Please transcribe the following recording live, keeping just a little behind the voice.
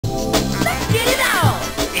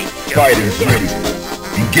Fighters ready.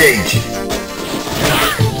 Engage.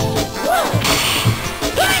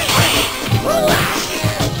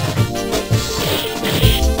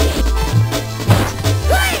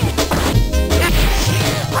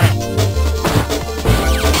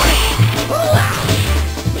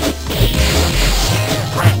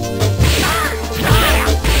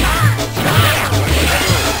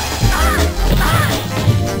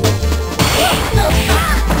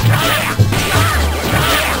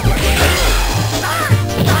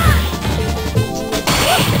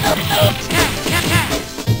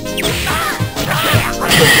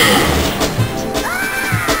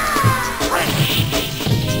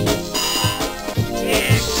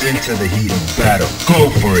 Into the heat of battle. Go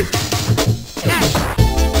for it.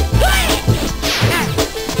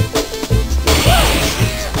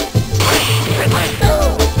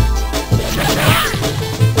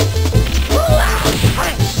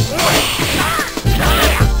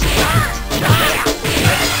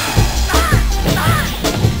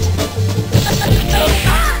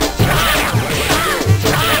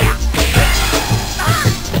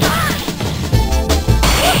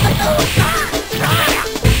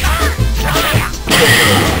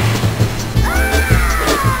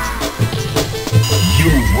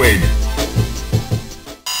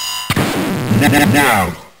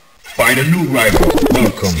 Now, find a new rival.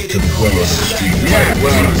 Welcome to the world of the street. Yeah,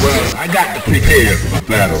 well, I got to prepare for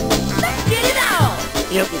battle. Let's get it on!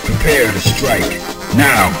 Yep. Prepare to strike.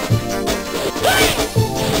 Now.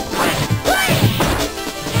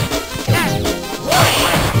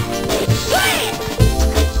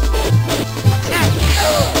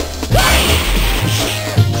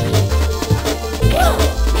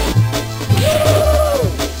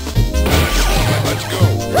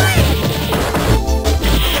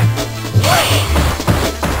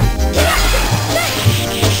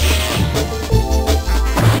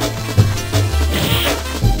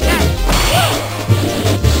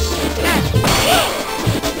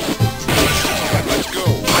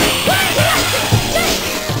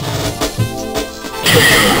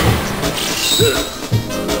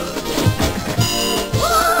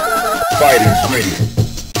 Fighters ready.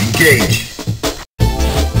 Engage.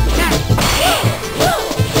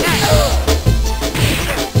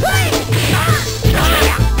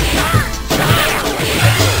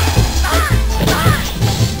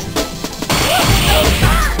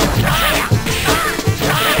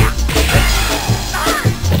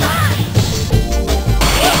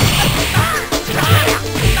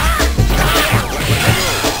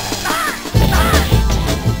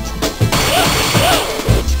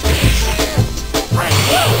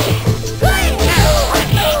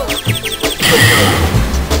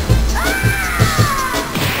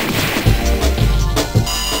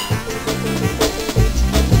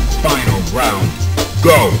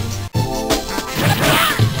 Go!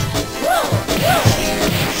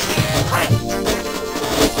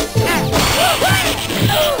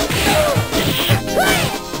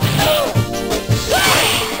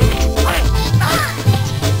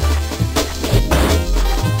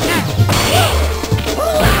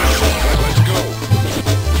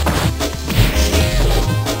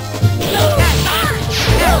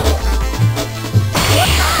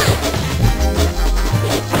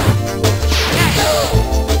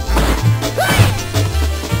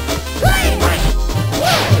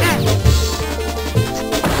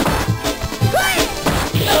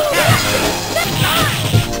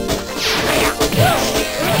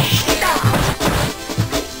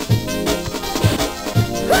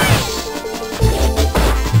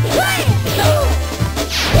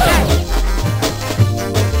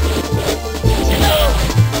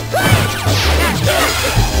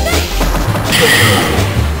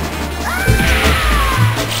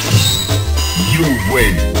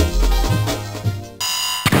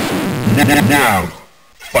 Now,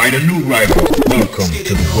 find a new rival. Welcome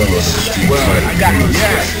to the world of the street. Well, I got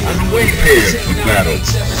I'm way prepared for battle.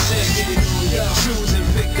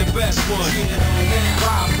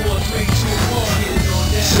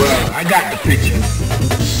 Well, I got the picture.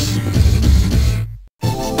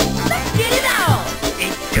 Let's get it on!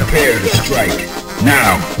 Prepare to strike.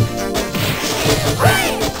 Now.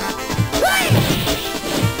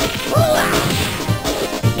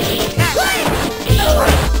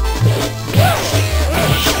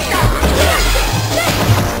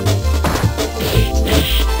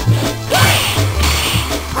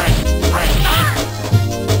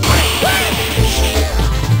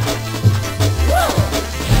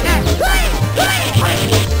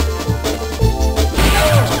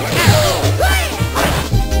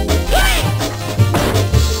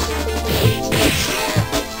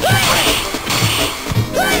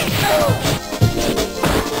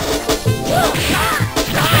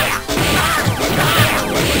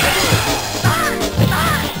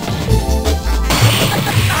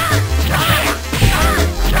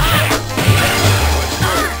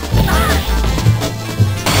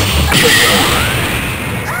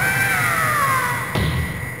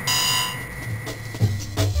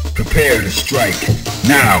 strike.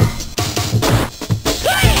 Now.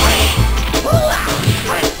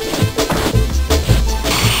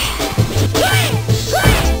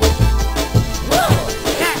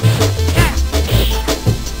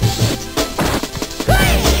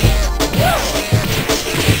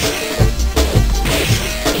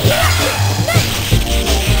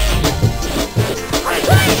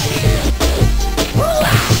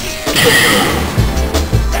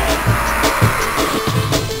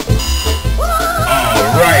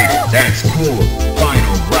 That's cool.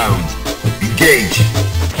 Final round. Engage.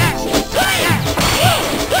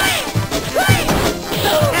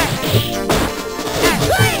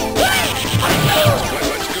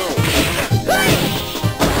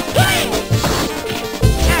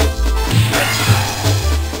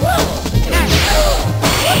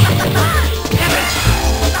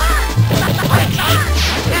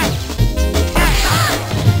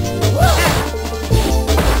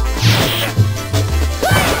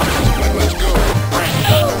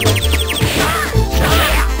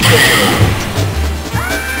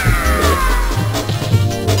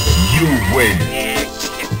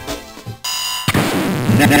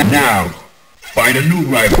 Now, find a new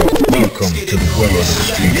rival. Welcome to the world of the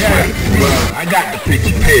street fight. Well, I got the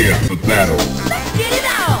picture prepared for battle. Let's get it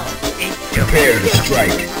on! Prepare to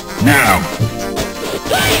strike. Now.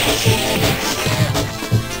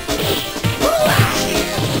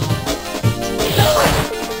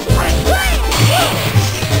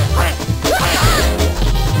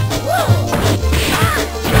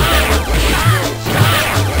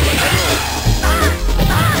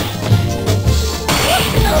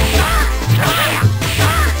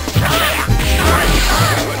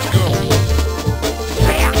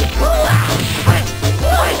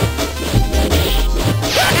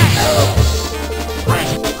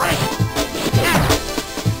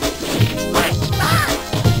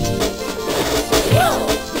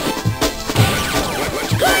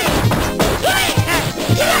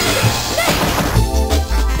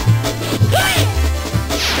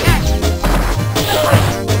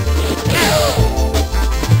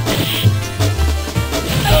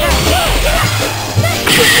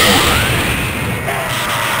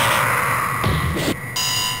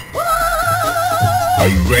 Are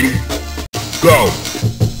you ready? Go!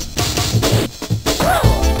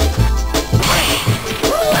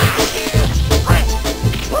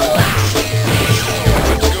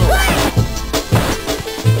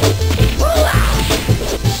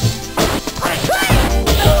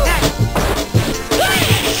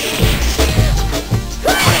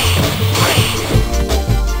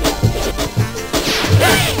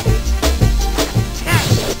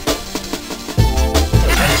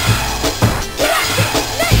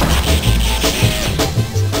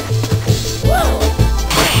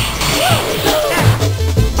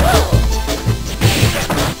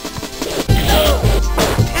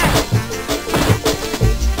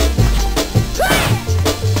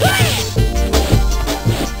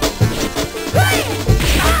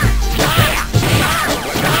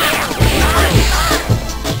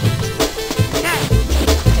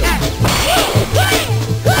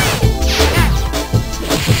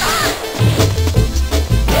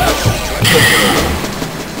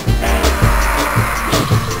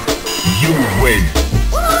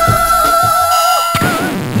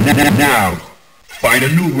 Now, find a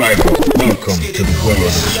new rival. Welcome to the world of the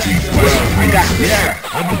street fight.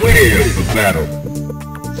 I'm prepared for battle.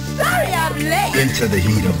 Sorry I'm late! Into the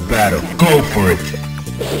heat of battle. Go for it.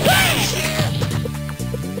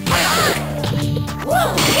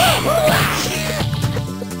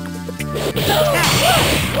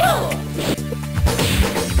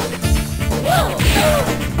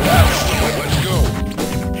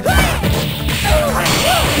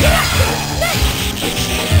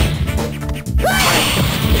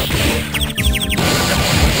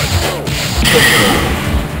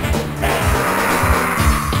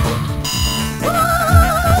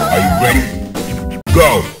 Are you ready? Go!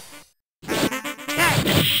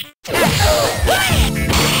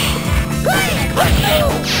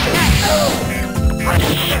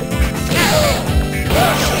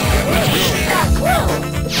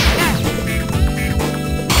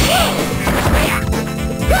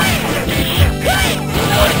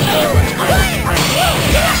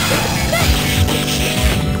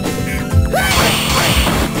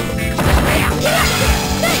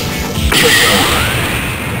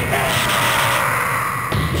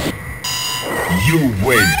 You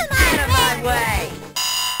win. Out of my way!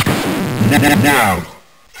 Now,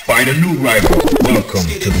 find a new rival. Welcome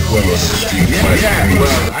to the world of the street fight.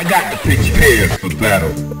 Well, I got the picture prepared for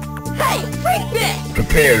battle. Hey, freak bitch!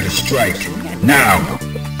 Prepare to strike. Now.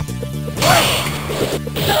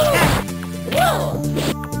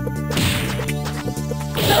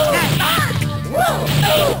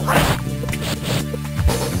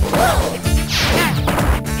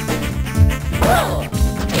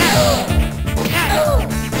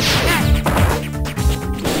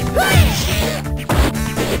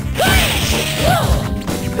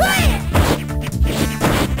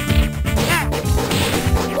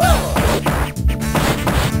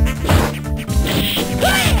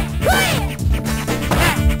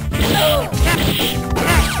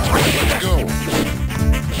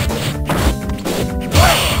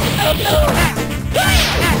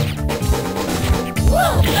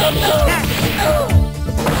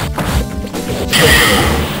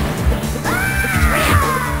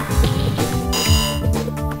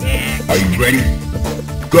 Are you ready?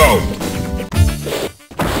 Go!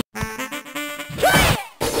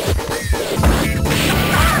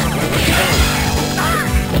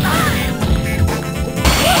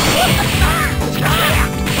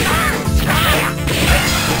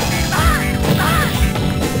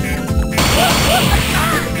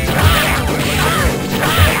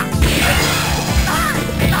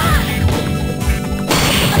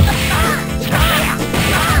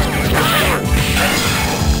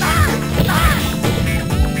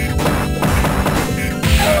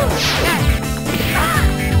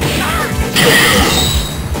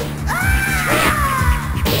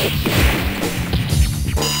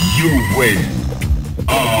 You win.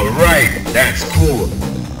 Alright, that's cool.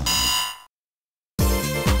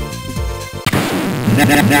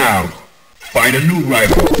 Now, find a new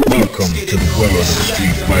rival. Welcome to the world of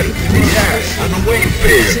Street Fighter 3. Yes, I'm away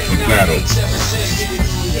prepared for battle.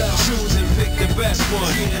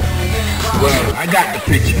 Well, I got the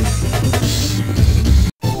picture.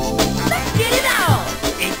 Let's get it on!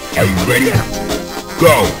 Are you ready?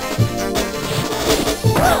 Go!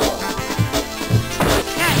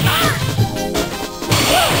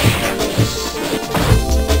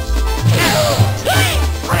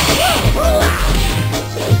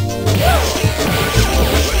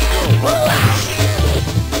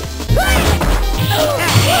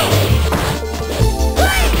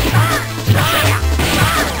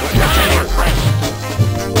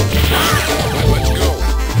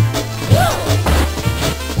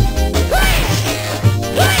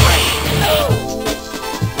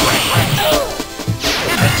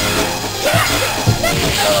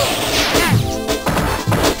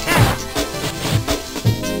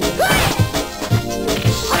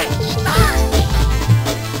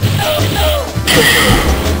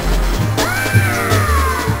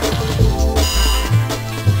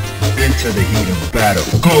 Into the heat of battle.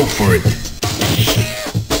 Go for it!